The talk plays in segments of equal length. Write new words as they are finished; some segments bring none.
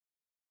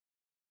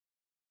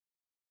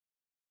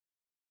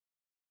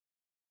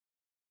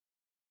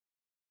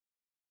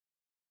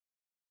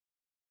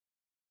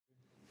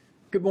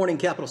Good morning,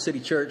 Capital City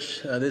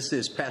Church. This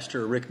is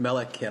Pastor Rick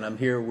Melick, and I'm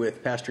here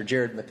with Pastor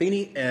Jared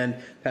Matheny and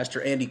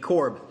Pastor Andy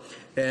Korb.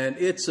 And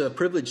it's a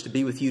privilege to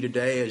be with you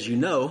today. As you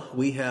know,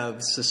 we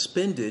have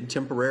suspended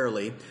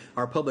temporarily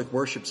our public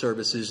worship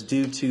services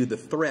due to the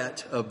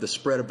threat of the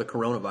spread of the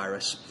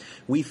coronavirus.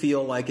 We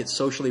feel like it's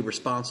socially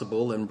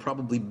responsible and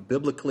probably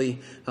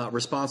biblically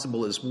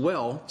responsible as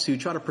well to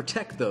try to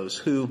protect those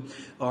who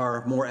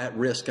are more at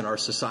risk in our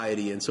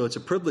society. And so it's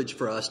a privilege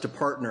for us to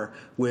partner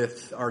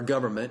with our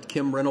government.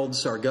 Kim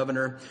Reynolds, our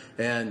governor,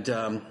 and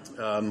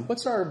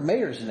what's our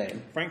mayor's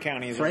name? Frank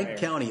County is Frank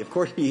County, of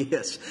course he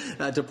is,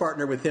 to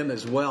partner with him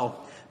as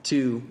well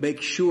to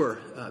make sure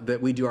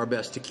that we do our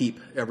best to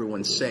keep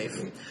everyone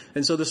safe.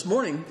 And so this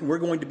morning, we're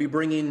going to be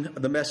bringing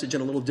the message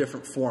in a little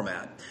different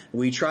format.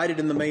 We tried it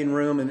in the main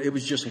room, and it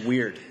was just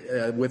weird.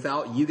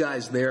 Without you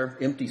guys there,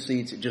 empty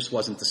seats, it just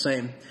wasn't the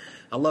same.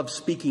 I love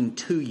speaking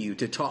to you,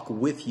 to talk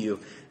with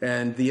you.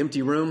 And the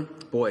empty room,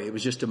 boy, it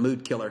was just a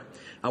mood killer.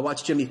 I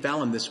watched Jimmy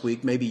Fallon this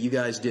week. Maybe you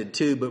guys did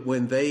too. But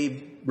when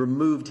they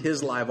removed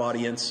his live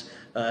audience,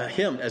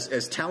 him,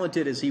 as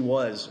talented as he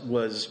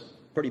was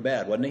pretty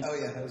bad, wasn't he? Oh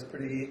yeah, it was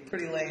pretty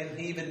lame.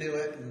 He even knew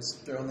it and was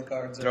throwing the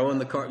cards.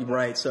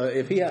 Right. So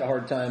if he had a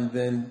hard time,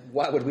 then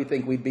why would we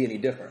think we'd be any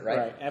different, right?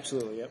 Right,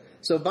 absolutely, yep.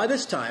 So by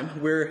this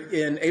time, we're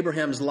in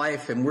Abraham's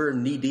life, and we're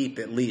knee-deep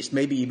at least,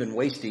 maybe even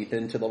waist-deep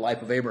into the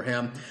life of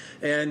Abraham,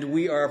 and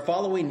we are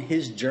following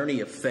his journey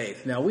of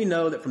faith. Now, we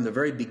know that from the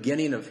very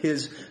beginning of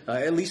his,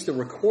 at least the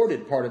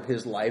recorded part of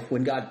his life,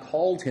 when God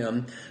called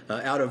him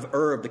out of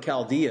Ur of the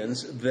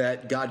Chaldeans,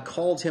 that God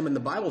called him, and the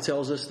Bible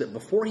tells us that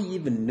before he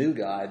even knew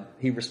God,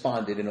 he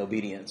responded in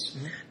obedience.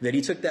 Mm-hmm. That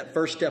he took that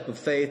first step of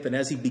faith, and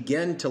as he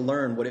began to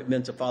learn what it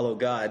meant to follow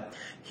God,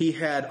 he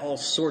had all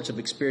sorts of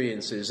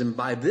experiences. And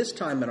by this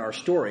time in our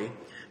story,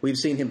 we've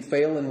seen him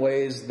fail in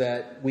ways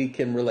that we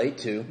can relate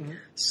to,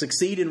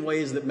 succeed in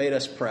ways that made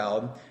us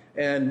proud,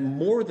 and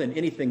more than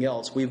anything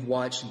else, we've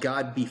watched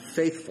God be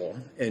faithful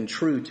and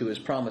true to his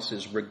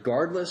promises,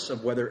 regardless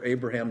of whether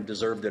Abraham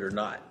deserved it or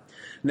not.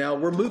 Now,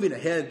 we're moving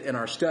ahead in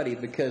our study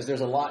because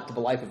there's a lot to the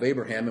life of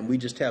Abraham, and we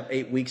just have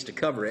 8 weeks to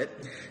cover it.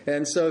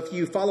 And so if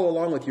you follow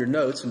along with your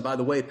notes, and by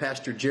the way,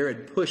 Pastor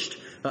Jared pushed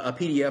a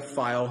PDF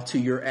file to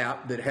your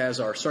app that has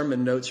our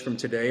sermon notes from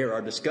today or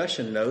our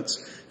discussion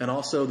notes, and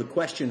also the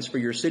questions for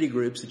your city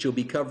groups that you'll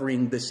be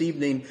covering this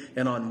evening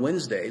and on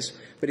Wednesdays.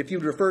 But if you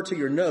refer to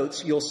your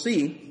notes, you'll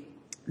see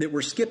that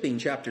we're skipping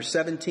chapter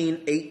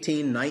 17,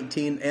 18,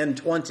 19, and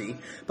 20.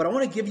 But I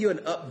want to give you an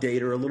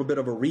update or a little bit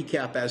of a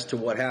recap as to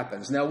what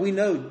happens. Now, we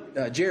know,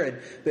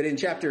 Jared, that in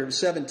chapter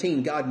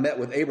 17, God met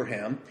with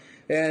Abraham.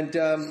 And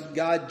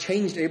God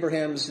changed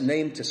Abraham's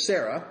name to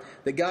Sarah,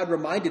 that God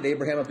reminded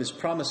Abraham of his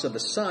promise of a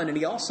son, and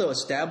he also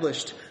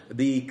established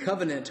the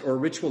covenant or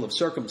ritual of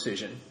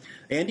circumcision.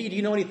 Andy, do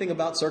you know anything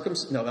about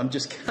circumcision? No, I'm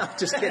just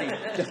kidding.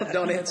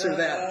 Don't answer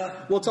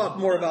that. We'll talk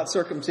more about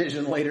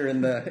circumcision later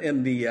in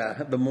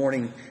the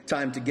morning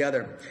time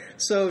together.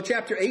 So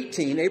chapter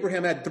 18,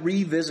 Abraham had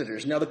 3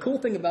 visitors. Now the cool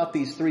thing about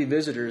these 3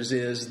 visitors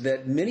is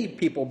that many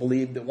people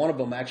believe that one of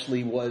them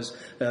actually was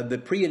the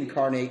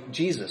pre-incarnate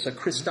Jesus, a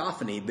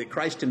Christophany, that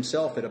Christ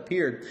himself had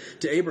appeared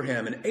to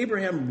Abraham. And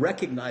Abraham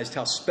recognized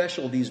how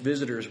special these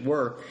visitors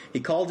were.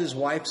 He called his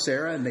wife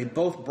Sarah, and they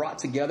both brought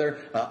together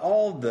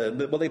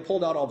they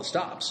pulled out all the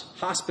stops.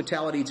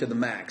 Hospitality to the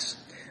max.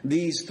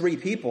 These 3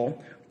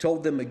 people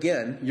told them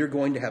again, you're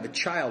going to have a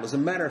child. As a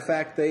matter of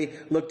fact, they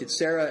looked at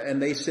Sarah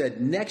and they said,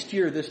 next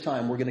year this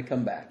time we're going to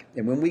come back.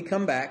 And when we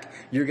come back,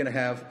 you're going to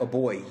have a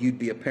boy. You'd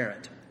be a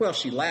parent. Well,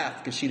 she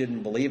laughed because she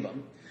didn't believe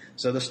them.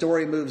 So the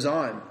story moves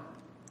on.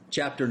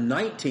 Chapter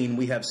 19,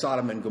 we have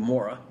Sodom and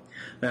Gomorrah.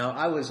 Now,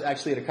 I was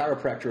actually at a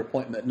chiropractor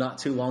appointment not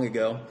too long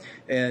ago,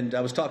 and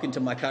I was talking to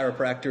my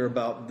chiropractor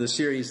about the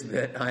series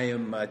that I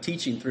am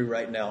teaching through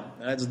right now.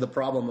 That's the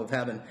problem of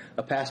having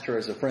a pastor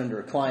as a friend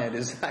or a client,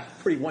 is I'm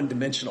pretty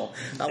one-dimensional.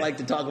 I like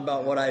to talk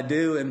about what I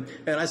do, and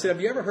I said,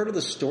 have you ever heard of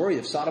the story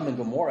of Sodom and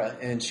Gomorrah?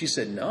 And she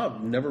said, no,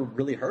 I've never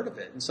really heard of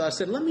it. And so I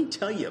said, let me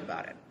tell you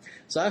about it.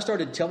 So I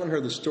started telling her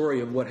the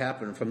story of what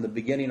happened from the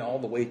beginning all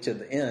the way to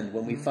the end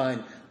when we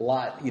find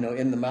Lot,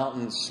 in the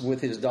mountains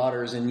with his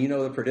daughters, and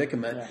the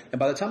predicament. Yeah. And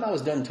by the time I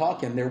was done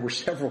talking, there were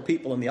several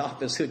people in the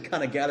office who had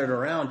kind of gathered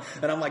around.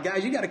 And I'm like,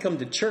 guys, you got to come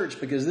to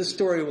church because this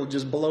story will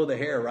just blow the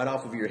hair right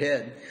off of your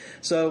head.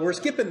 So we're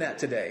skipping that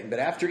today. But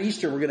after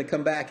Easter, we're going to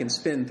come back and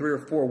spend 3 or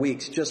 4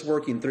 weeks just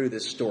working through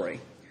this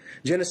story.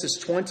 Genesis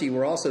 20,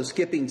 we're also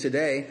skipping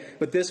today.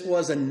 But this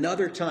was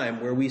another time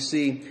where we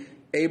see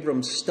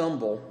Abram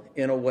stumble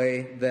in a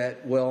way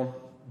that,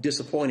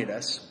 disappointed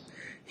us.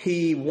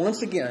 He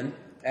once again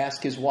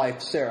asked his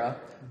wife, Sarah,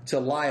 to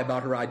lie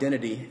about her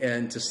identity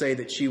and to say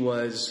that she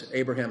was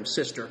Abraham's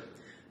sister.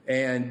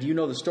 And you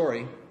know the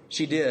story.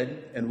 She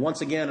did. And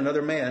once again,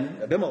 another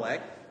man,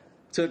 Melick,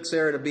 took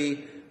Sarah to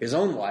be his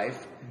own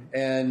wife.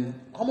 And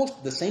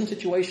almost the same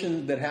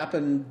situation that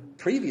happened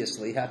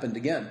previously happened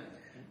again.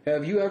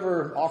 Have you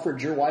ever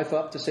offered your wife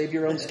up to save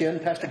your own skin,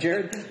 Pastor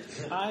Jared?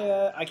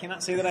 I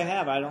cannot say that I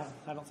have. I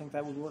don't think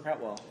that would work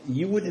out well.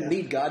 You wouldn't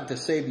need God to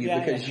save you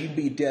because you'd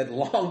be dead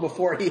long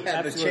before He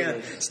had the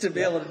chance to be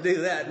able to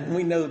do that. And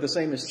we know the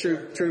same is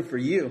true for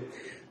you.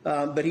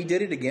 But He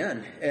did it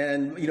again.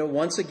 And,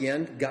 once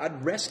again,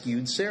 God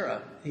rescued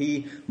Sarah.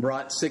 He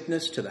brought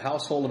sickness to the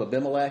household of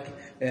Abimelech.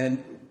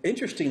 And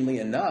interestingly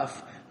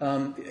enough,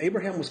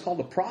 Abraham was called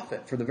a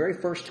prophet for the very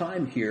first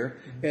time here.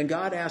 And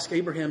God asked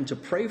Abraham to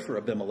pray for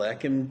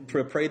Abimelech and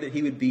to pray that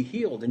he would be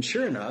healed. And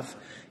sure enough,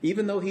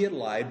 even though he had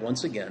lied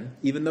once again,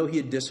 even though he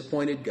had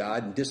disappointed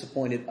God and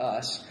disappointed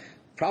us,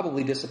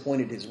 probably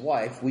disappointed his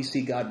wife, we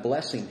see God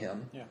blessing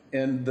him. Yeah.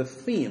 And the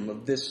theme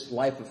of this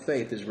life of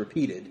faith is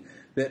repeated,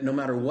 that no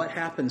matter what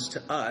happens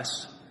to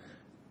us,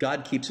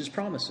 God keeps His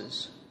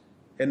promises.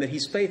 And that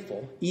He's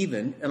faithful,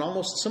 even, and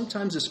almost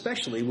sometimes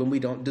especially when we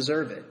don't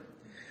deserve it.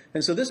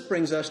 And so this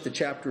brings us to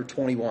chapter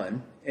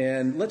 21.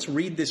 And let's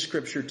read this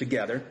scripture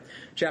together.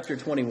 Chapter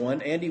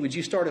 21. Andy, would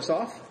you start us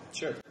off?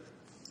 Sure. It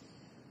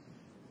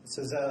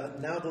says,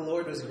 Now the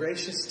Lord was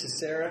gracious to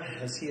Sarah,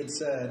 as He had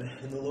said,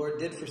 and the Lord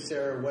did for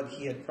Sarah what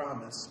He had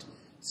promised.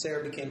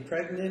 Sarah became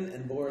pregnant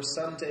and bore a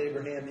son to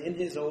Abraham in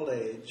his old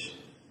age,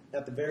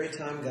 at the very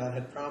time God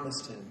had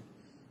promised him.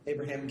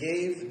 Abraham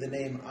gave the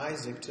name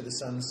Isaac to the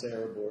son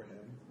Sarah bore him.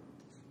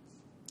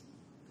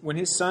 When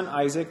his son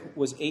Isaac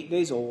was 8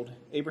 days old,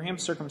 Abraham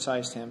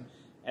circumcised him,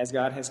 as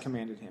God has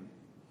commanded him.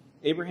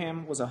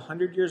 Abraham was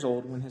 100 years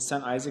old when his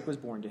son Isaac was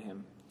born to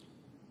him.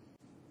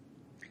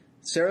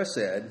 Sarah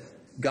said,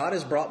 God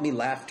has brought me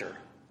laughter,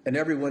 and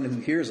everyone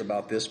who hears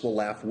about this will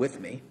laugh with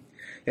me.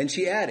 And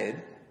she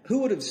added, Who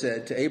would have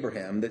said to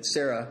Abraham that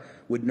Sarah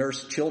would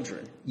nurse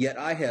children? Yet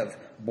I have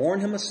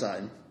borne him a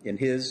son in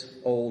his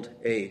old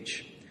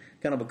age.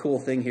 Kind of a cool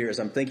thing here as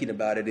I'm thinking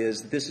about it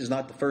is this is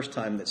not the first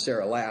time that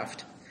Sarah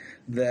laughed.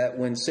 That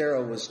when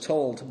Sarah was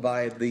told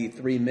by the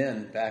three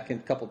men back in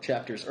a couple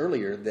chapters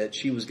earlier that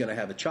she was going to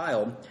have a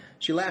child,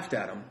 she laughed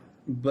at him.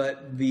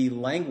 But the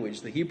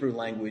language, the Hebrew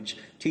language,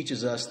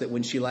 teaches us that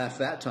when she laughed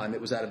that time,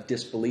 it was out of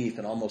disbelief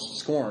and almost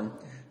scorn.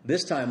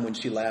 This time when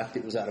she laughed,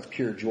 it was out of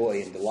pure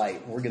joy and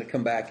delight. We're going to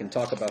come back and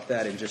talk about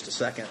that in just a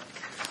second.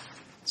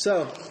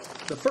 So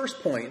the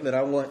first point that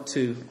I want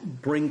to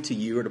bring to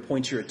you or to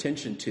point your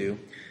attention to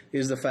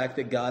is the fact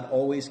that God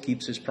always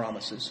keeps His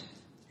promises.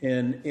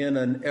 And in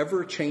an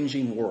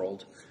ever-changing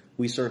world,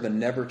 we serve a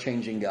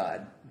never-changing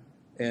God.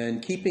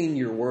 And keeping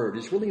your word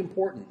is really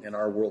important in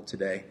our world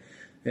today.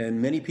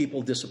 And many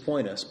people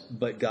disappoint us,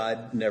 but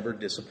God never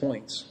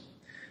disappoints.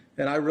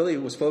 And I really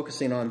was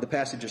focusing on the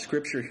passage of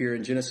Scripture here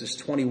in Genesis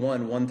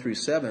 21, 1 through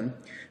 7,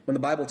 when the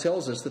Bible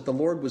tells us that the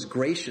Lord was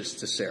gracious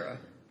to Sarah,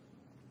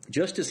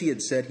 just as He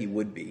had said He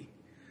would be.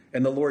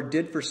 And the Lord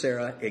did for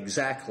Sarah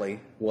exactly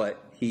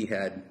what He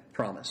had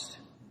promised.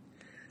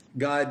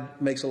 God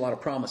makes a lot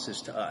of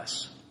promises to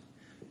us.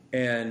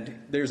 And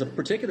there's a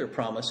particular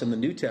promise in the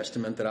New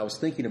Testament that I was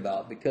thinking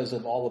about because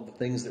of all of the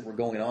things that were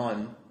going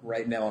on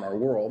right now in our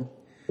world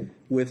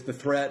with the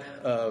threat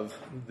of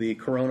the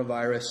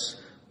coronavirus,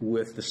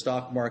 with the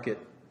stock market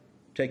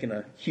taking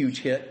a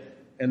huge hit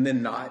and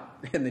then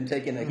not, and then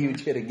taking a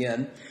huge hit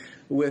again,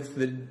 with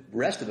the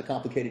rest of the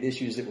complicated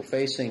issues that we're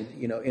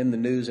facing, in the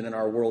news and in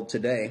our world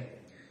today.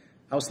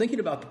 I was thinking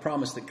about the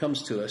promise that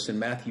comes to us in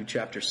Matthew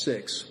chapter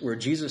 6, where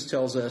Jesus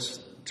tells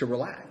us to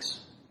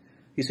relax.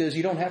 He says,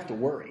 you don't have to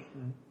worry.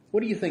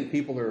 What do you think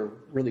people are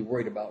really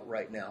worried about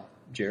right now,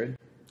 Jared?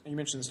 You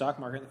mentioned the stock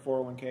market, the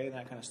 401k,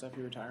 that kind of stuff,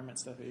 your retirement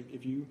stuff.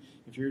 If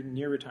you're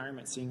near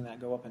retirement, seeing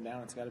that go up and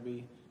down, it's got to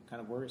be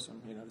kind of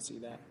worrisome, to see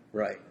that.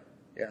 Right.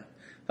 Yeah.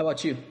 How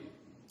about you?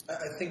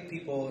 I think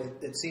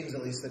it seems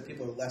at least that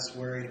people are less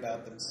worried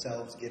about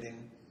themselves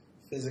getting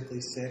physically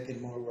sick and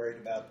more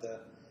worried about the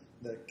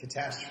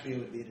catastrophe it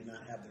would be to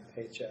not have their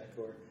paycheck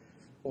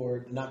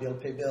or not be able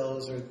to pay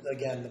bills or,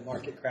 again, the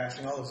market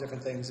crashing, all those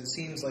different things. It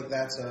seems like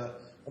that's a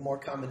more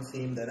common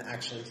theme than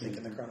actually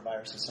thinking the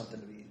coronavirus is something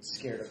to be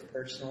scared of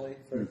personally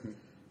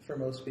for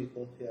most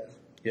people. Yeah.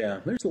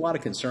 Yeah, there's a lot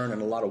of concern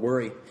and a lot of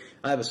worry.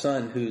 I have a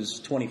son who's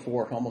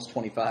 24, almost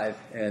 25,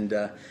 and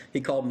he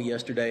called me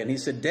yesterday and he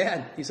said,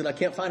 Dad, I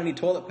can't find any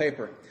toilet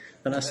paper.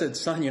 And I said,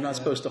 son, you're not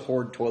supposed to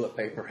hoard toilet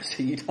paper.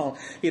 So you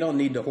don't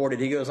need to hoard it.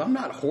 He goes, I'm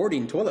not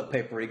hoarding toilet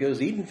paper. He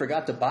goes, Eden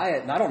forgot to buy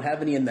it and I don't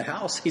have any in the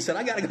house. He said,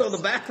 I got to go to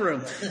the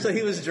bathroom. So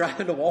he was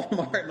driving to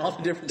Walmart and all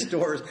the different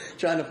stores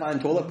trying to find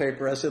toilet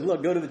paper. I said,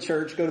 look, go to the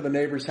church, go to the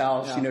neighbor's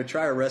house,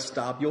 try a rest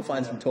stop. You'll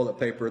find some toilet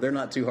paper. They're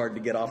not too hard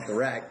to get off the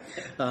rack.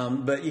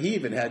 But he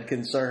even had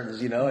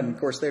concerns, and of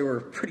course they were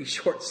pretty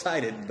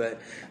short-sighted,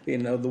 but,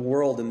 the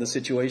world and the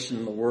situation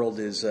in the world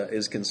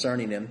is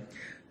concerning him.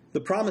 The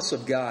promise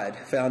of God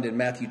found in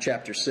Matthew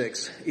chapter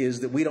 6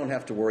 is that we don't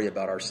have to worry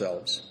about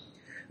ourselves.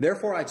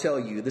 Therefore, I tell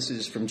you, this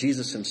is from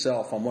Jesus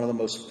himself on one of the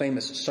most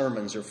famous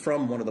sermons, or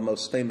from one of the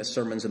most famous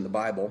sermons in the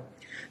Bible,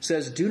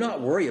 says, do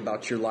not worry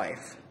about your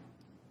life.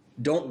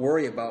 Don't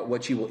worry about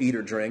what you will eat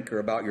or drink, or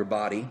about your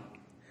body,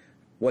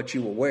 what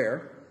you will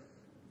wear.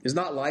 Is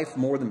not life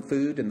more than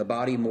food and the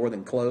body more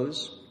than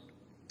clothes?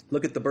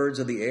 Look at the birds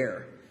of the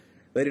air.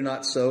 They do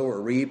not sow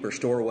or reap or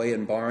store away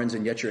in barns,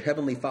 and yet your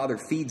heavenly Father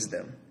feeds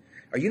them.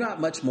 Are you not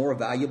much more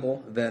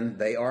valuable than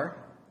they are?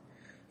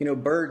 You know,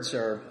 birds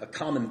are a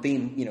common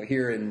theme,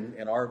 here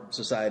in our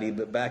society,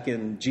 but back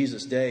in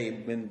Jesus' day,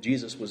 when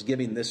Jesus was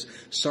giving this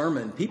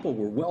sermon, people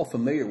were well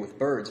familiar with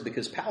birds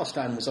because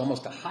Palestine was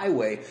almost a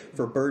highway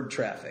for bird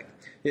traffic.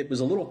 It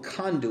was a little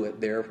conduit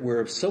there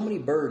where so many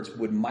birds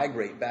would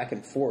migrate back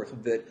and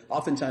forth that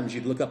oftentimes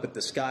you'd look up at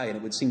the sky and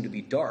it would seem to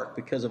be dark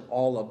because of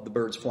all of the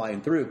birds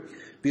flying through.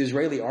 The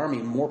Israeli army,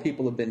 more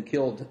people have been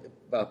killed.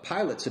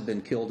 Pilots have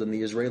been killed in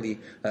the Israeli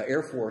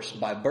Air Force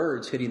by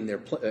birds hitting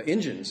their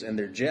engines and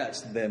their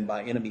jets than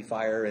by enemy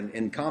fire and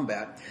in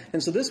combat.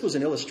 And so this was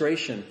an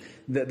illustration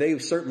that they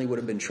certainly would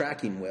have been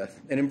tracking with.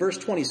 And in verse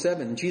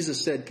 27,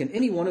 Jesus said, "Can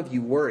any one of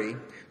you worry,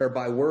 or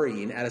by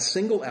worrying, add a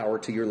single hour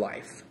to your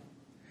life?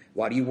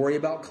 Why do you worry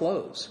about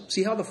clothes?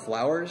 See how the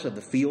flowers of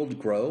the field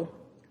grow?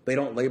 They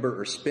don't labor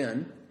or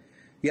spin.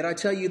 Yet I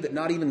tell you that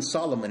not even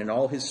Solomon in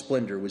all his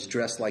splendor was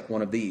dressed like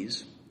one of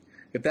these.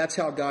 If that's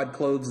how God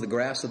clothes the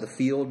grass of the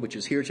field, which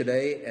is here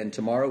today and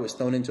tomorrow is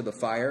thrown into the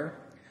fire,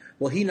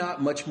 will he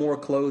not much more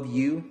clothe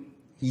you?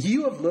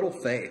 You of little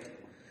faith.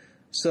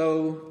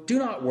 So do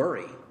not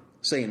worry,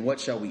 saying,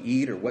 what shall we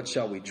eat, or what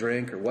shall we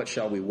drink, or what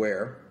shall we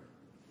wear?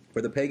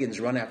 For the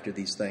pagans run after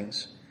these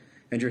things,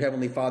 and your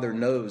heavenly Father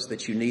knows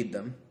that you need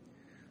them.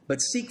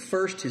 But seek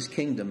first his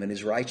kingdom and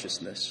his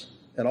righteousness,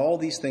 and all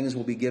these things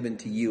will be given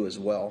to you as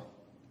well.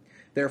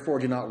 Therefore,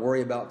 do not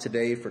worry about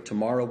today, for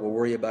tomorrow will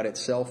worry about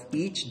itself.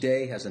 Each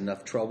day has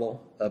enough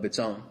trouble of its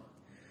own."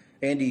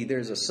 Andy,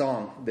 there's a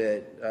song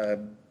that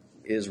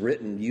is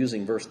written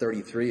using verse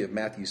 33 of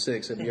Matthew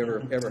 6. Have you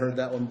ever heard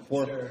that one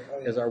before? Sure. Oh,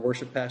 yeah. As our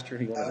worship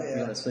pastor, you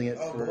want to sing it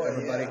for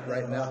everybody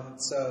right now?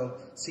 So,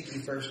 Seek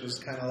Ye First was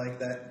kind of like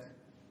that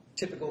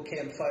typical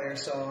campfire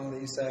song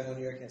that you sang when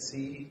you were a kid.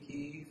 Seek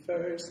ye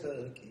first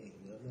the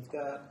kingdom of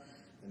God.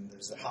 And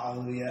there's the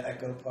Hallelujah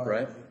echo part.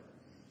 Right.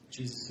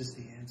 Jesus is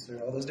the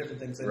answer. All those different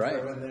things they Right.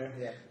 throw in there.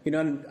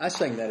 Yeah. I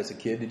sang that as a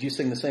kid. Did you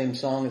sing the same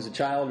song as a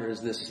child, or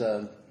is this...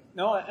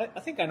 No, I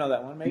think I know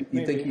that one. Maybe.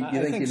 You think you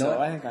know so. it?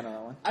 I think I know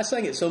that one. I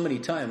sang it so many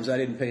times I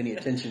didn't pay any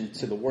attention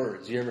to the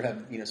words. You ever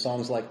have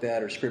songs like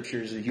that or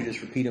scriptures that you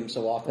just repeat them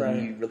so often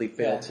Right. you really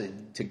fail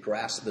to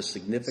grasp the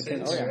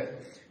significance? Oh,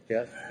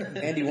 yeah.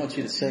 Andy wants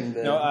you to sing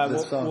the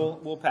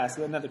song. We'll pass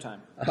it another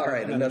time. All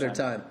right, another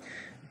time.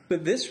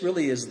 But this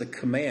really is the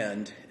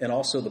command and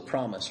also the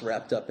promise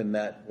wrapped up in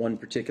that one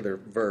particular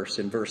verse,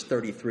 in verse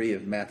 33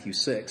 of Matthew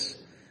 6.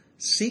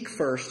 Seek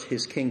first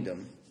his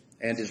kingdom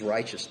and his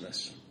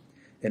righteousness,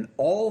 and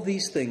all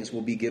these things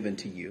will be given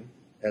to you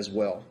as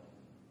well.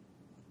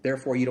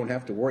 Therefore, you don't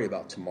have to worry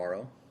about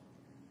tomorrow,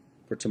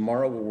 for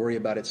tomorrow will worry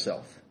about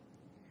itself.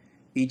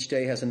 Each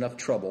day has enough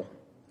trouble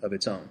of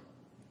its own.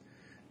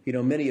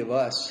 Many of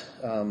us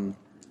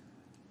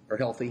are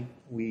healthy.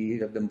 We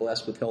have been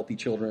blessed with healthy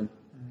children.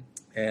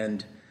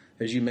 And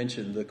as you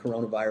mentioned, the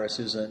coronavirus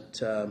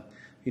isn't,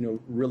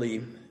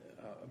 really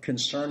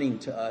concerning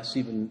to us,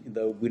 even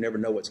though we never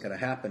know what's going to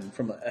happen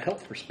from a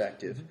health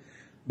perspective.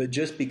 But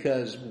just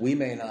because we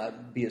may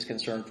not be as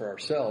concerned for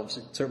ourselves,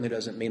 it certainly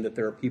doesn't mean that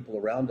there are people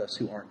around us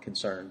who aren't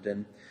concerned.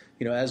 And,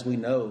 as we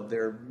know,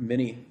 there are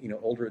many,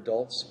 older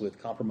adults with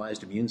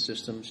compromised immune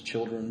systems,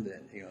 children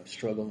that,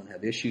 struggle and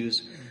have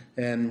issues.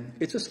 And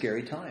it's a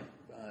scary time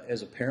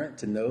as a parent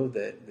to know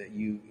that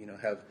you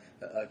have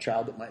a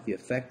child that might be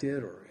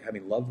affected or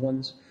having loved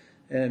ones.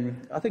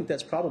 And I think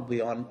that's probably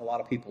on a lot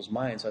of people's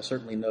minds. I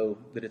certainly know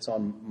that it's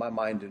on my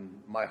mind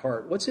and my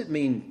heart. What's it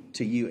mean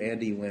to you,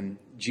 Andy, when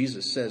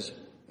Jesus says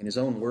in his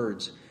own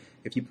words,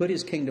 if you put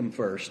his kingdom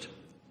first,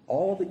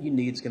 all that you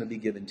need is going to be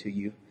given to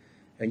you,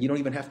 and you don't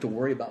even have to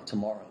worry about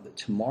tomorrow, that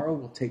tomorrow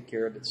will take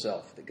care of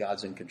itself, that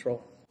God's in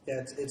control?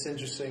 Yeah, it's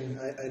interesting.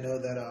 I know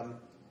that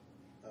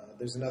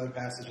there's another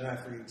passage, and I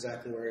forget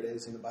exactly where it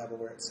is in the Bible,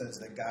 where it says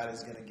that God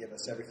is going to give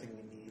us everything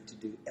we need to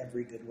do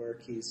every good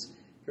work He's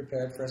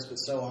prepared for us, but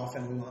so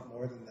often we want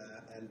more than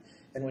that.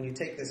 And when you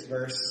take this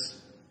verse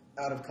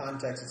out of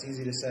context, it's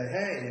easy to say,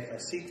 hey, if I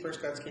seek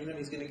first God's kingdom,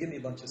 He's going to give me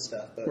a bunch of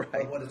stuff. But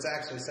what it's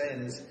actually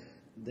saying is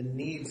the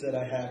needs that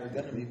I have are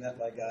going to be met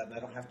by God, and I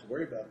don't have to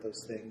worry about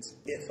those things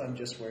if I'm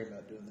just worried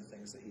about doing the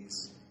things that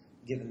He's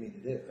given me to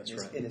do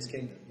in His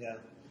kingdom. Yeah.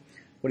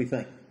 What do you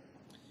think?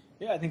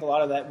 Yeah, I think a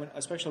lot of that,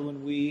 especially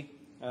when we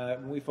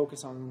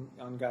focus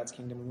on God's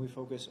kingdom, when we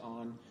focus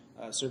on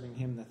serving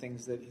Him, the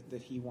things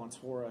that He wants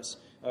for us,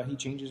 He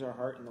changes our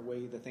heart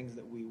in the things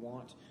that we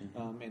want.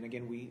 Mm-hmm. And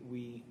again,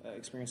 we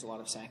experience a lot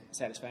of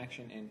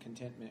satisfaction and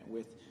contentment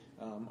with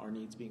our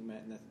needs being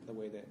met in the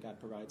way that God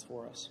provides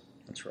for us.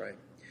 That's right.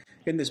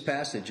 In this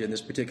passage, in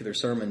this particular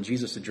sermon,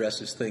 Jesus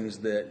addresses things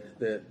that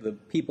the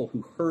people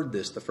who heard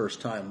this the first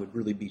time would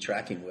really be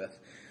tracking with.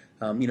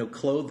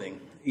 Clothing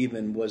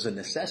even was a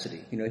necessity.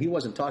 He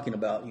wasn't talking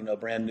about, a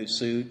brand new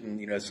suit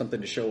and,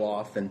 something to show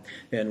off and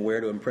wear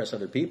to impress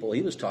other people.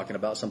 He was talking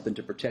about something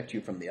to protect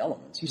you from the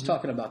elements. He's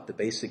talking about the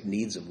basic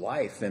needs of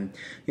life. And,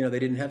 they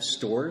didn't have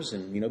stores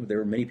and, there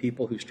were many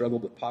people who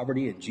struggled with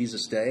poverty in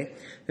Jesus' day.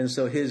 And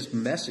so his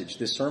message,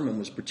 this sermon,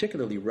 was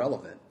particularly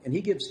relevant. And he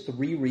gives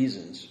 3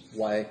 reasons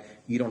why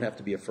you don't have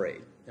to be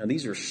afraid. Now,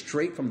 these are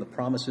straight from the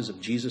promises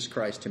of Jesus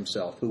Christ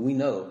himself, who we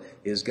know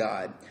is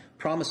God.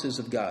 Promises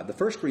of God. The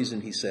first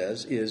reason, he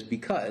says, is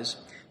because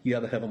you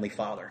have a heavenly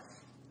Father.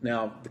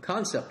 Now, the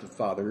concept of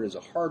Father is a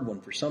hard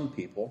one for some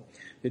people.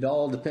 It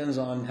all depends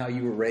on how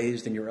you were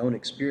raised and your own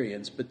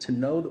experience. But to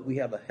know that we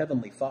have a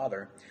heavenly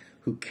Father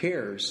who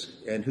cares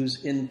and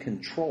who's in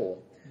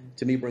control,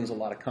 to me, brings a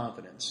lot of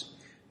confidence.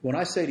 When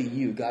I say to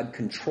you, God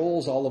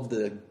controls all of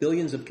the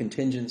billions of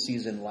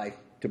contingencies in life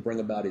to bring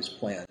about his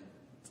plan,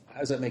 how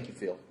does that make you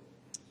feel?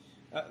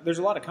 There's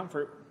a lot of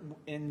comfort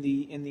in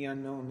the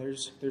unknown.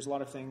 There's a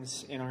lot of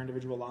things in our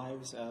individual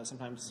lives.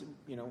 Sometimes,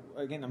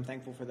 again, I'm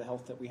thankful for the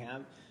health that we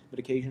have, but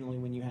occasionally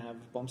when you have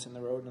bumps in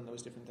the road and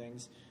those different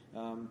things,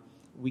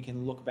 we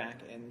can look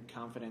back in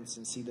confidence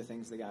and see the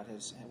things that God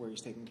has, where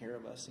he's taken care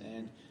of us,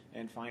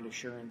 and find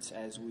assurance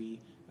as we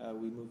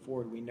move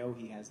forward. We know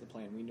he has the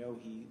plan. We know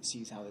he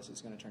sees how this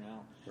is going to turn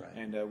out. Right.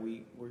 And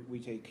we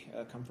take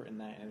comfort in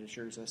that, and it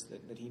assures us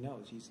that he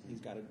knows he's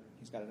got it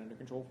under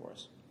control for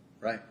us.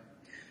 Right.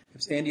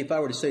 Andy, if I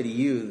were to say to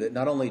you that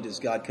not only does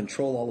God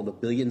control all of the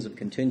billions of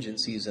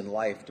contingencies in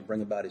life to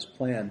bring about his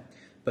plan,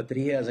 but that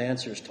he has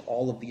answers to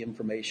all of the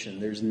information,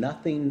 there's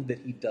nothing that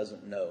he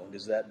doesn't know.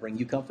 Does that bring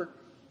you comfort?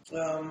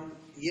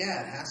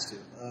 Yeah, it has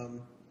to,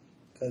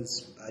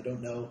 because I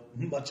don't know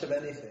much of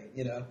anything,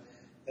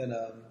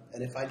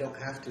 and if I don't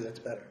have to, that's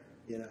better,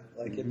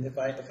 Like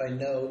if I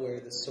know where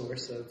the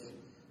source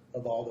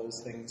of all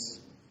those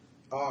things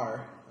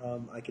are,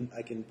 I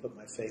can put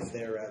my faith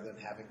there rather than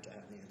having to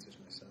have the answers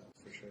myself.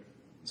 Sure.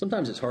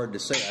 Sometimes it's hard to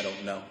say I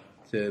don't know,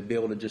 to be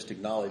able to just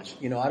acknowledge,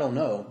 I don't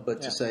know,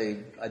 but to say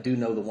I do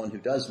know the one who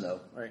does know.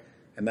 Right.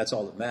 And that's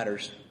all that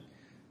matters.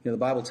 The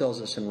Bible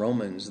tells us in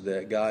Romans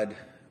that God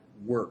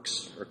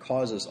works or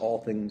causes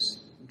all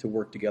things to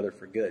work together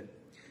for good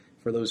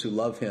for those who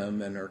love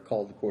him and are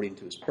called according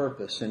to his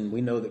purpose. And we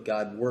know that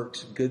God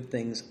works good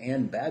things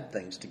and bad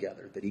things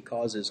together, that he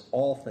causes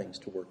all things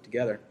to work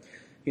together.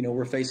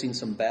 We're facing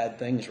some bad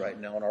things right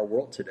now in our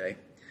world today.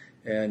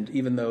 And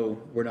even though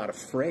we're not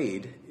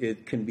afraid,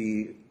 it can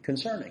be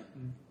concerning.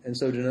 And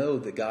so to know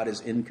that God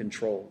is in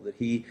control, that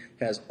he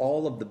has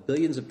all of the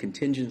billions of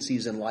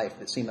contingencies in life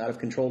that seem out of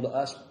control to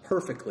us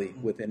perfectly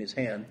within his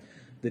hand,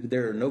 that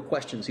there are no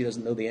questions he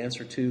doesn't know the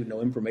answer to,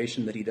 no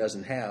information that he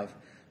doesn't have,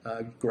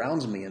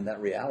 grounds me in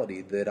that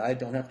reality that I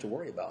don't have to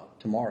worry about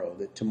tomorrow,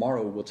 that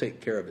tomorrow will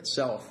take care of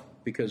itself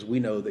because we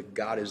know that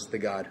God is the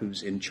God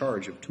who's in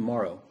charge of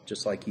tomorrow,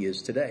 just like he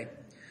is today.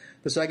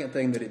 The second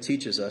thing that it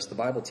teaches us, the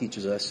Bible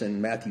teaches us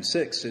in Matthew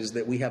 6, is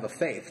that we have a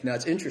faith. Now,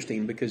 it's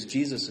interesting because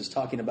Jesus is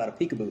talking about a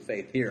peekaboo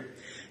faith here.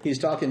 He's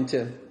talking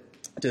to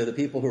the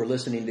people who are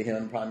listening to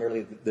him,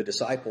 primarily the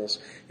disciples,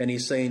 and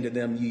he's saying to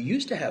them, you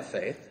used to have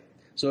faith.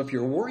 So if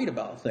you're worried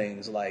about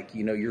things like,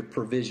 your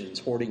provisions,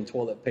 hoarding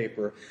toilet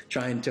paper,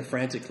 trying to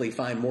frantically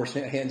find more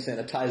hand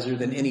sanitizer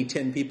than any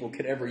 10 people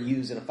could ever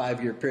use in a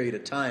 5-year period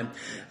of time,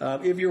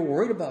 if you're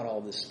worried about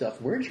all this stuff,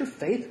 where'd your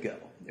faith go?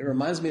 It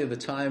reminds me of a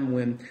time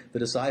when the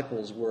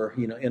disciples were,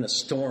 in a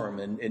storm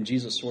and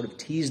Jesus sort of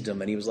teased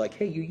them and he was like,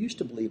 hey, you used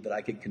to believe that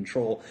I could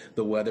control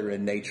the weather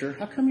and nature.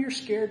 How come you're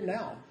scared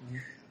now?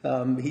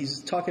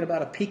 He's talking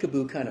about a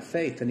peekaboo kind of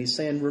faith and he's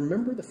saying,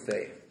 remember the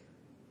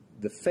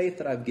faith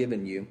that I've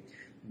given you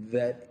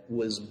that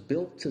was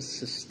built to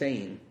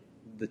sustain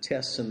the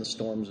tests and the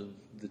storms of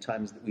the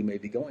times that we may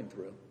be going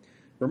through.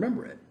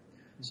 Remember it.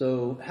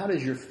 So how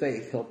does your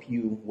faith help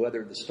you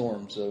weather the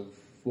storms of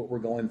what we're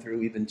going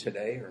through even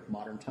today or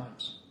modern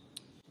times?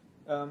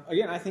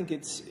 Again, I think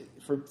it's,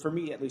 for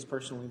me at least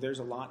personally, there's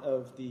a lot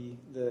of the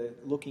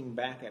looking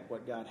back at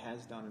what God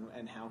has done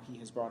and how he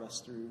has brought us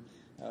through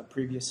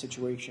previous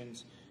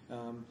situations.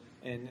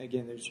 And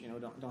again, there's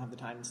don't have the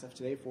time and stuff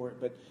today for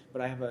it,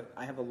 but I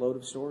have a load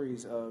of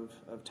stories of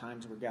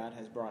times where God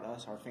has brought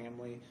us, our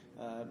family,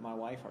 my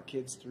wife, our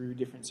kids through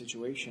different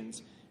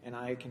situations, and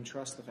I can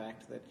trust the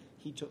fact that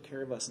he took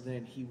care of us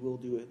then. He will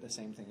do it the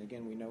same thing.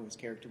 Again, we know his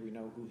character, we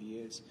know who he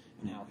is,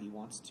 and how he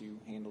wants to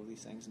handle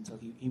these things, and so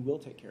he will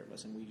take care of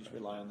us, and we just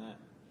rely on that.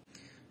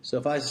 So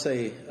if I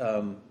say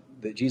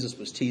that Jesus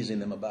was teasing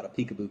them about a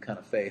peekaboo kind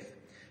of faith,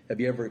 have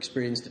you ever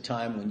experienced a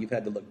time when you've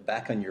had to look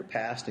back on your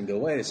past and go,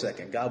 wait a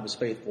second, God was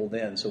faithful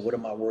then, so what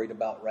am I worried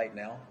about right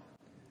now?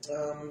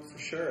 For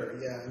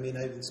sure, yeah. I mean,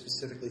 I even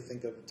specifically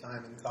think of a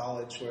time in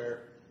college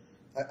where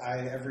I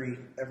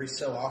every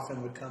so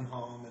often would come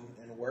home and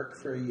work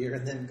for a year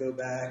and then go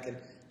back and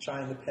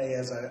trying to pay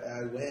as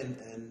I went.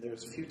 And there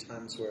was a few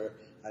times where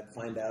I'd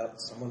find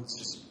out someone's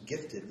just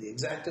gifted the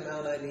exact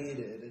amount I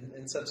needed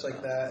and such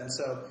like that. And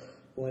so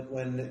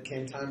when it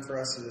came time for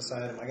us to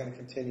decide, am I going to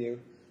continue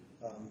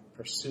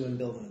pursue and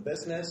build a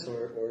business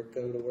or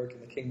go to work in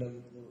the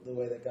kingdom the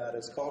way that God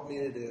has called me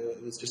to do.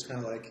 It was just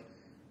kind of like,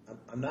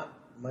 I'm not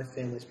my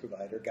family's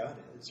provider, God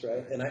is,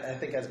 right? And I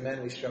think as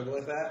men we struggle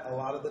with that a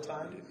lot of the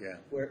time. Yeah.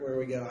 Where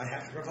we go, I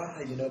have to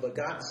provide, but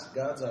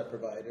God's our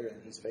provider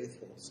and He's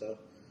faithful. So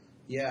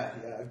yeah,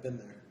 I've been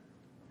there.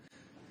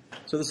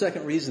 So the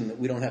second reason that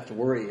we don't have to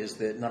worry is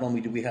that not only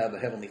do we have a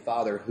Heavenly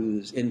Father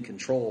who's in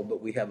control,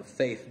 but we have a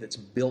faith that's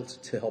built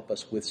to help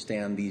us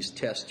withstand these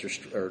tests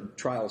or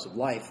trials of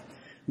life.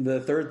 The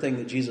third thing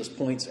that Jesus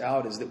points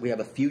out is that we have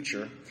a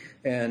future.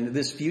 And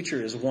this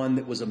future is one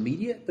that was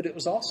immediate, but it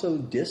was also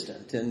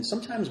distant. And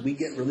sometimes we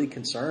get really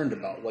concerned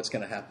about what's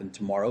going to happen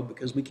tomorrow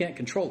because we can't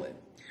control it.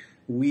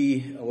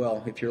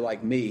 If you're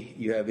like me,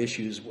 you have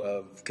issues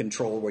of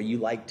control where you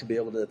like to be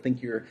able to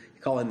think you're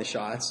calling the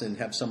shots and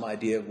have some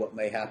idea of what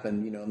may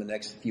happen, in the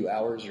next few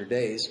hours or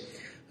days.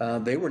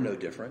 They were no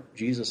different.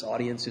 Jesus'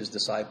 audience, his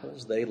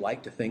disciples, they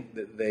liked to think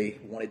that they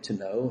wanted to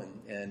know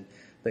and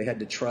they had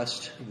to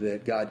trust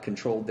that God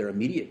controlled their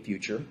immediate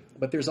future.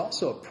 But there's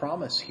also a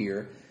promise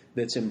here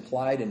that's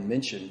implied and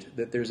mentioned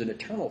that there's an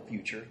eternal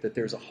future, that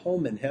there's a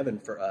home in heaven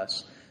for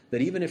us,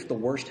 that even if the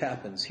worst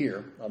happens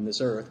here on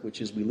this earth,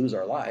 which is we lose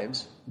our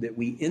lives, that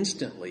we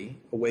instantly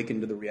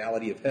awaken to the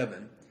reality of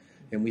heaven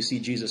and we see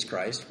Jesus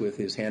Christ with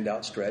his hand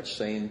outstretched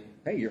saying,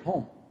 hey, you're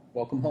home.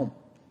 Welcome home.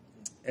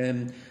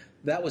 And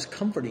that was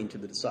comforting to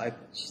the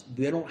disciples.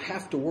 They don't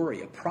have to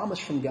worry. A promise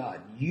from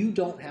God. You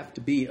don't have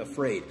to be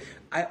afraid.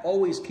 I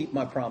always keep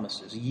my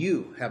promises.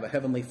 You have a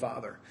heavenly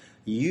Father.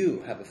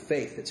 You have a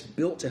faith that's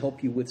built to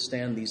help you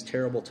withstand these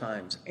terrible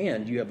times.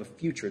 And you have a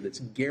future that's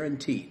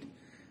guaranteed.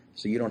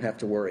 So you don't have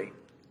to worry.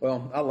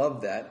 Well, I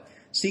love that.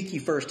 Seek ye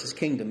first his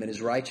kingdom and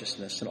his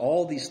righteousness, and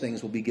all these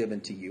things will be given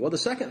to you. Well, the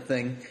second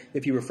thing,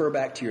 if you refer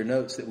back to your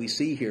notes that we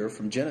see here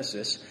from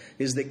Genesis,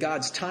 is that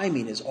God's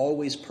timing is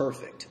always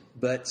perfect,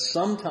 but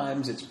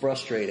sometimes it's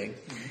frustrating.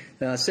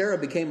 Sarah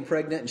became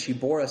pregnant and she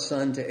bore a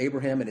son to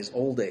Abraham in his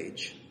old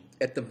age,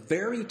 at the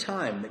very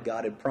time that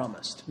God had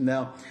promised.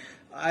 Now,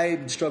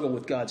 I struggle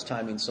with God's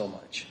timing so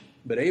much,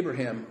 but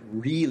Abraham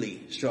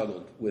really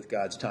struggled with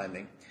God's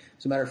timing.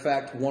 As a matter of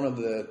fact, one of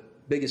the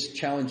biggest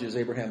challenges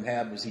Abraham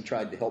had was he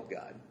tried to help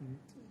God.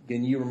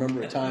 Can you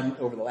remember a time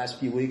over the last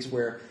few weeks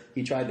where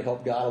he tried to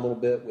help God a little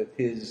bit with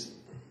his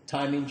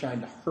timing, trying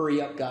to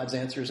hurry up God's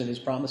answers and his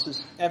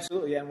promises?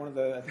 Absolutely, yeah. And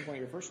I think one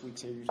of your first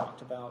weeks here, you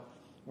talked about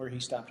where he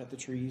stopped at the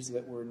trees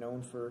that were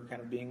known for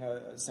kind of being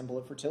a symbol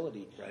of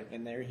fertility. Right.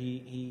 And there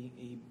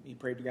he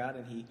prayed to God,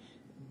 and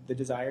the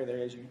desire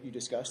there, as you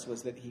discussed,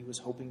 was that he was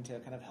hoping to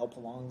kind of help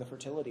along the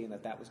fertility, and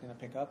that was going to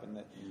pick up, and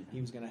that he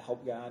was going to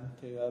help God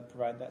to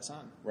provide that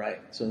son. Right.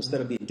 So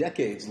instead of being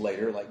decades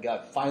later, like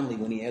God finally,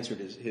 when he answered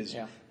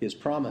his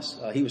promise,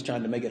 he was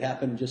trying to make it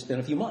happen just in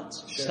a few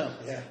months. Sure. So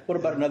what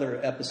about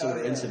another episode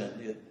or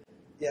incident?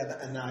 Yeah,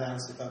 and I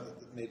honestly thought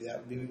that maybe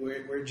that would be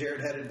where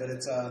Jared headed, but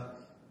it's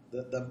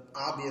the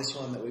obvious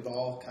one that we've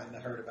all kind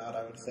of heard about,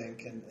 I would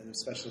think, and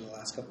especially in the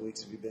last couple of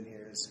weeks if you've been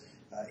here, is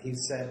he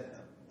said,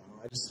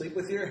 I just sleep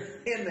with your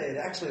handmaid.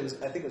 Actually,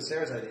 I think it was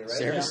Sarah's idea, right?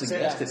 Sarah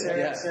suggested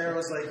it. Sarah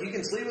was like, you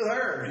can sleep with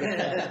her.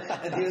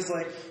 And he was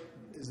like,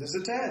 is this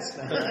a test?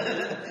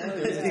 It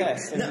was a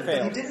test.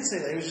 No, he didn't say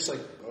that. He was just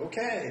like,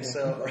 okay.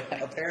 So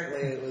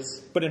apparently it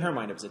was... But in her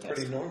mind, it was a test.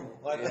 Pretty normal.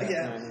 Talk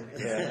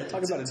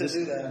about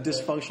a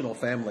dysfunctional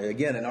family.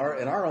 Again, in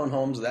our own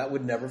homes, that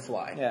would never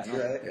fly. Yeah.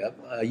 Right.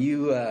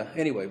 Yep.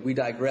 Anyway, we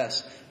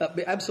digress.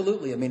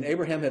 Absolutely. I mean,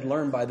 Abraham had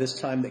learned by this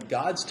time that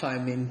God's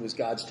timing was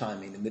God's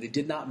timing, and that it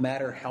did not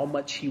matter how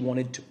much he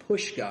wanted to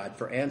push God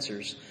for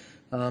answers,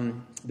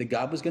 that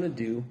God was going to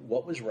do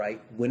what was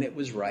right when it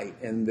was right,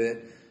 and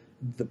that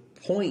the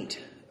point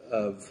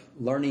of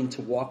learning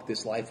to walk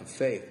this life of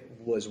faith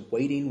was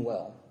waiting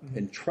well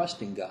and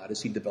trusting God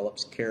as he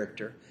develops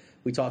character.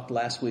 We talked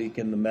last week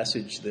in the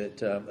message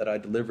that I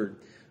delivered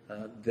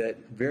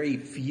that very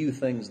few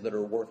things that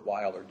are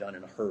worthwhile are done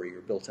in a hurry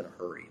or built in a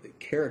hurry. That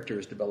character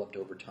is developed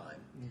over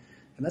time.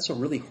 And that's a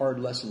really hard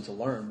lesson to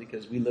learn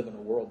because we live in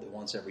a world that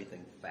wants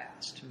everything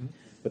fast.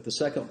 But the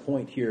second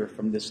point here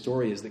from this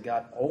story is that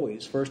God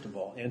always, first of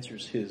all,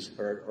 answers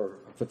or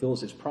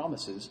fulfills his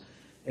promises.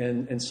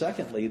 And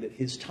secondly, that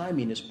his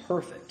timing is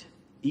perfect,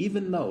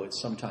 even though it's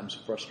sometimes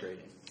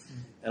frustrating.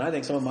 And I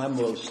think some of my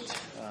most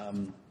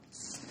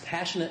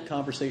passionate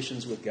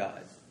conversations with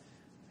God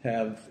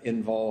have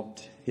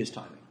involved his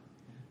timing.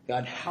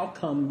 God, how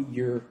come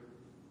you're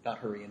not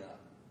hurrying up?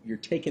 You're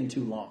taking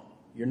too long.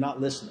 You're not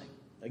listening.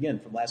 Again,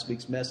 from last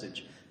week's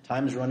message,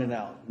 time's running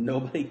out.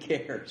 Nobody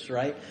cares,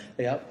 right?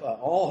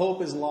 All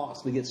hope is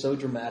lost. We get so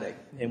dramatic,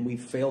 and we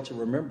fail to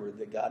remember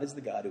that God is the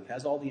God who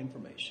has all the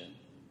information.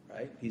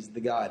 Right? He's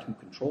the God who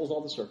controls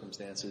all the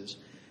circumstances.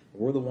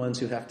 We're the ones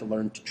who have to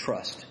learn to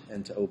trust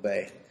and to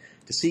obey,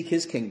 to seek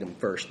his kingdom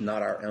first,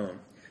 not our own.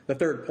 The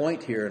third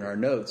point here in our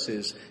notes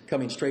is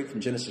coming straight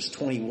from Genesis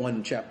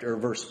 21,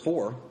 verse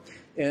 4.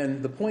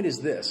 And the point is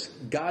this: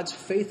 God's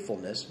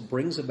faithfulness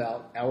brings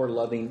about our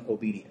loving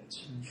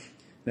obedience.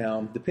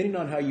 Now, depending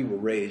on how you were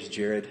raised,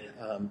 Jared,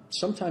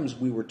 sometimes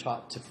we were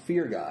taught to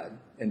fear God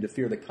and to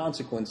fear the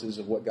consequences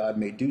of what God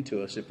may do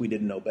to us if we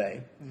didn't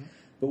obey.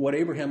 But what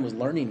Abraham was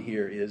learning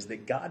here is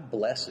that God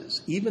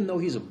blesses, even though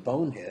he's a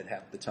bonehead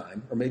half the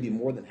time, or maybe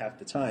more than half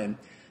the time.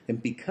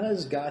 And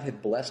because God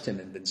had blessed him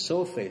and been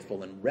so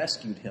faithful and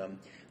rescued him,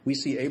 we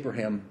see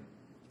Abraham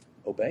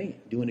obeying,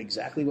 doing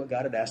exactly what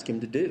God had asked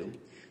him to do.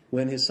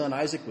 When his son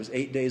Isaac was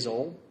 8 days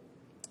old,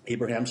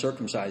 Abraham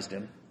circumcised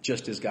him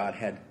just as God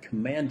had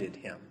commanded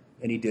him.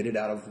 And he did it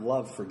out of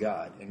love for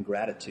God and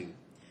gratitude.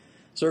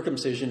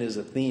 Circumcision is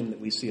a theme that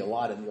we see a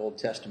lot in the Old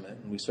Testament,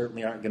 and we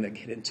certainly aren't going to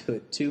get into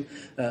it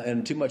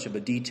in too much of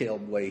a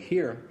detailed way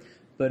here.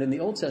 But in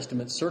the Old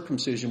Testament,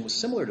 circumcision was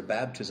similar to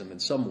baptism in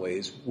some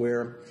ways,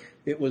 where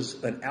it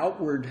was an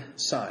outward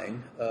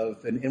sign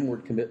of an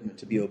inward commitment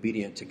to be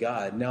obedient to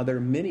God. Now, there are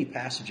many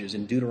passages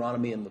in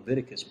Deuteronomy and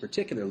Leviticus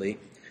particularly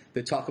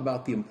that talk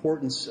about the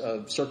importance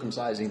of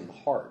circumcising the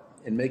heart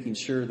and making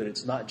sure that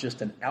it's not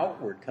just an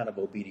outward kind of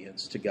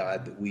obedience to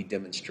God that we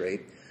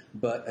demonstrate,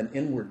 but an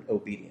inward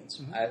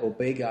obedience. I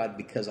obey God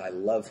because I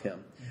love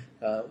him.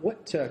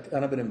 What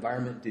kind of an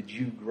environment did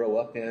you grow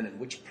up in, and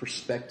which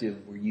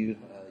perspective were you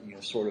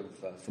sort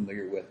of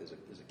familiar with as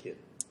a kid?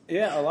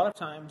 Yeah, a lot of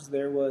times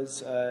there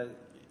was, the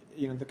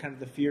kind of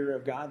the fear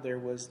of God. There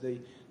was the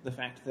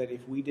fact that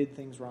if we did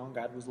things wrong,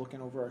 God was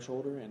looking over our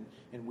shoulder,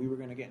 and we were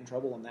going to get in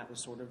trouble, and that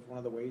was sort of one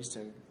of the ways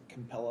to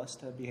compel us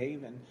to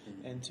behave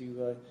and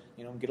to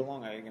get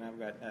along. I've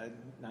got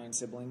 9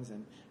 siblings,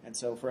 and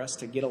so for us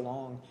to get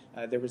along,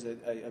 there was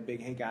a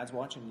big, hey, God's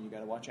watching, you got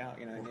to watch out,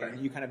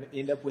 and you kind of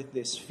end up with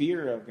this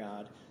fear of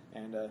God.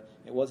 And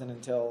it wasn't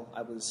until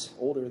I was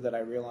older that I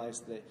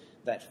realized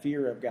that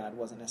fear of God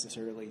wasn't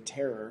necessarily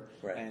terror,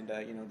 and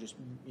just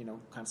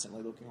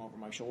constantly looking over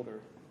my shoulder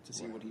to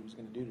see what he was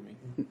going to do to me.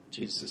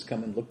 Jesus is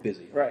coming, look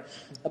busy. Right.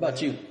 How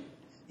about you?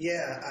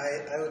 Yeah,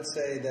 I would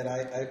say that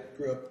I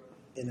grew up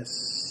in a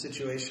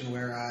situation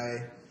where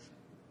I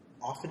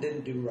often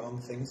didn't do wrong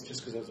things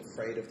just because I was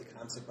afraid of the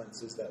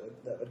consequences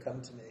that would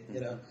come to me.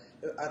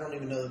 I don't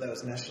even know that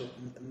was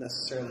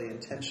necessarily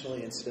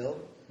intentionally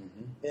instilled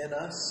in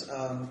us,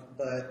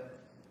 but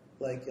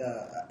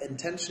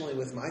intentionally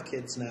with my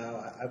kids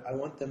now, I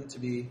want them to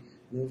be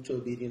moved to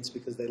obedience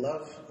because they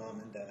love mom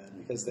and dad,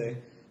 because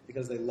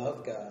they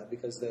love God,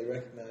 because they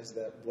recognize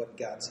that what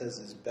God says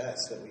is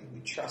best, that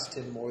we trust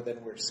him more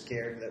than we're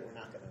scared that we're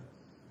not going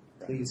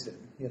to please him.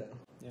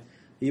 Yeah.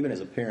 Even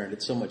as a parent,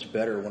 it's so much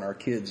better when our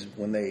kids,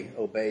 when they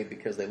obey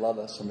because they love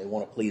us and they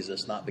want to please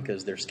us, not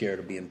because they're scared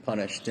of being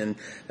punished. And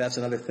that's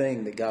another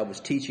thing that God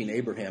was teaching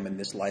Abraham in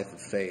this life of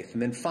faith.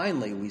 And then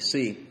finally, we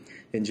see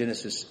in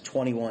Genesis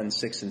 21,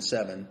 6 and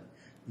 7,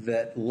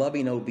 that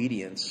loving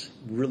obedience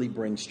really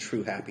brings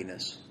true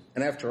happiness.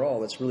 And after all,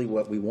 that's really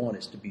what we want,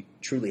 is to be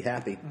truly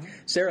happy.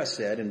 Sarah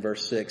said in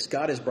verse 6,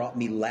 God has brought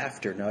me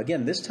laughter. Now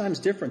again, this time's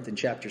different than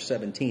chapter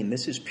 17.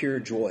 This is pure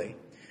joy.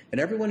 And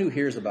everyone who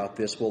hears about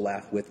this will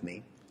laugh with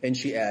me. And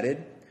she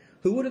added,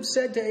 who would have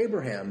said to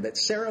Abraham that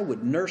Sarah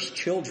would nurse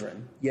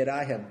children, yet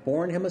I have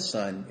borne him a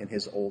son in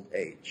his old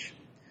age.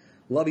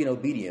 Loving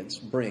obedience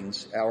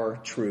brings our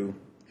true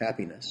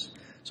happiness.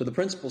 So the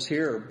principles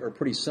here are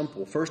pretty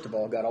simple. First of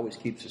all, God always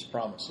keeps his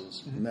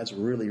promises, and that's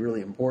really,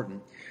 really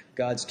important.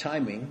 God's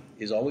timing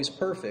is always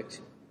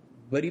perfect,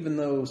 but even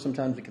though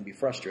sometimes it can be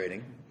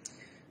frustrating,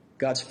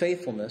 God's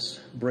faithfulness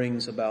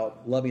brings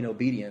about loving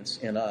obedience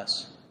in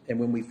us. And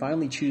when we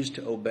finally choose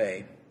to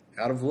obey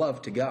out of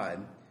love to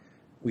God,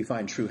 we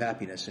find true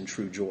happiness and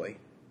true joy.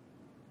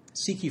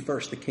 Seek ye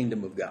first the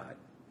kingdom of God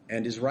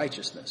and his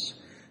righteousness,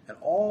 and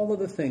all of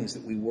the things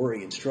that we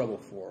worry and struggle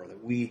for,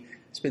 that we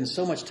spend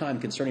so much time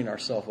concerning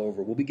ourselves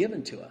over, will be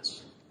given to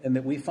us, and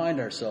that we find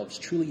ourselves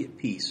truly at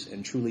peace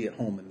and truly at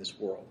home in this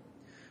world.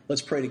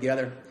 Let's pray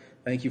together.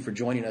 Thank you for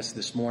joining us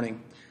this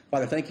morning.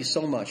 Father, thank you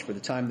so much for the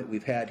time that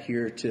we've had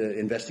here to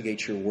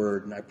investigate your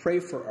word. And I pray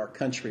for our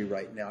country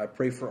right now. I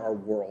pray for our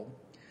world.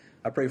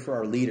 I pray for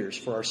our leaders,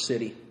 for our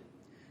city.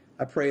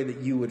 I pray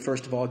that you would,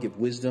 first of all, give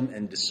wisdom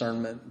and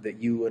discernment,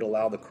 that you would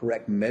allow the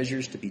correct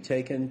measures to be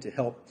taken to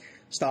help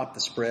stop the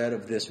spread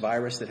of this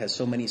virus that has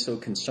so many so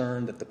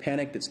concerned, that the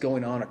panic that's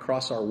going on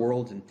across our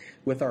world and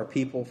with our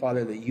people,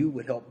 Father, that you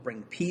would help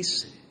bring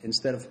peace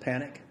instead of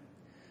panic,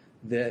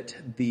 that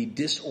the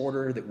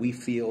disorder that we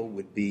feel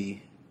would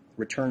be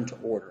returned to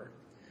order.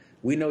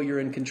 We know you're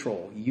in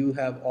control. You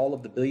have all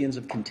of the billions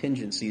of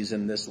contingencies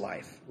in this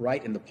life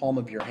right in the palm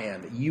of your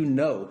hand. That you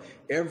know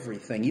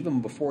everything,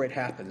 even before it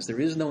happens. There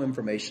is no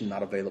information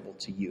not available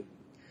to you.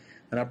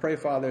 And I pray,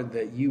 Father,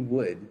 that you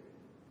would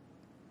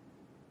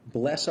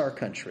bless our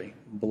country,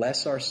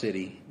 bless our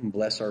city, and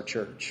bless our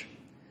church.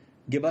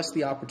 Give us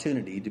the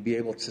opportunity to be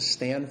able to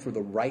stand for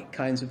the right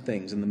kinds of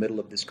things in the middle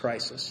of this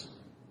crisis.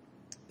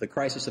 The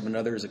crisis of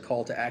another is a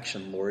call to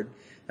action, Lord.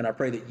 And I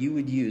pray that you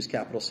would use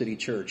Capital City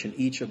Church and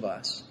each of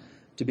us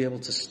to be able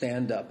to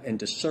stand up and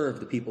to serve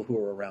the people who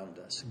are around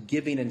us,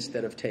 giving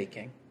instead of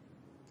taking,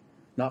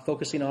 not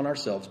focusing on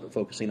ourselves, but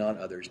focusing on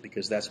others,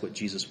 because that's what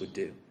Jesus would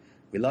do.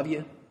 We love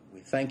you.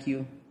 We thank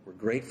you. We're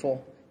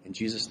grateful. In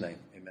Jesus' name.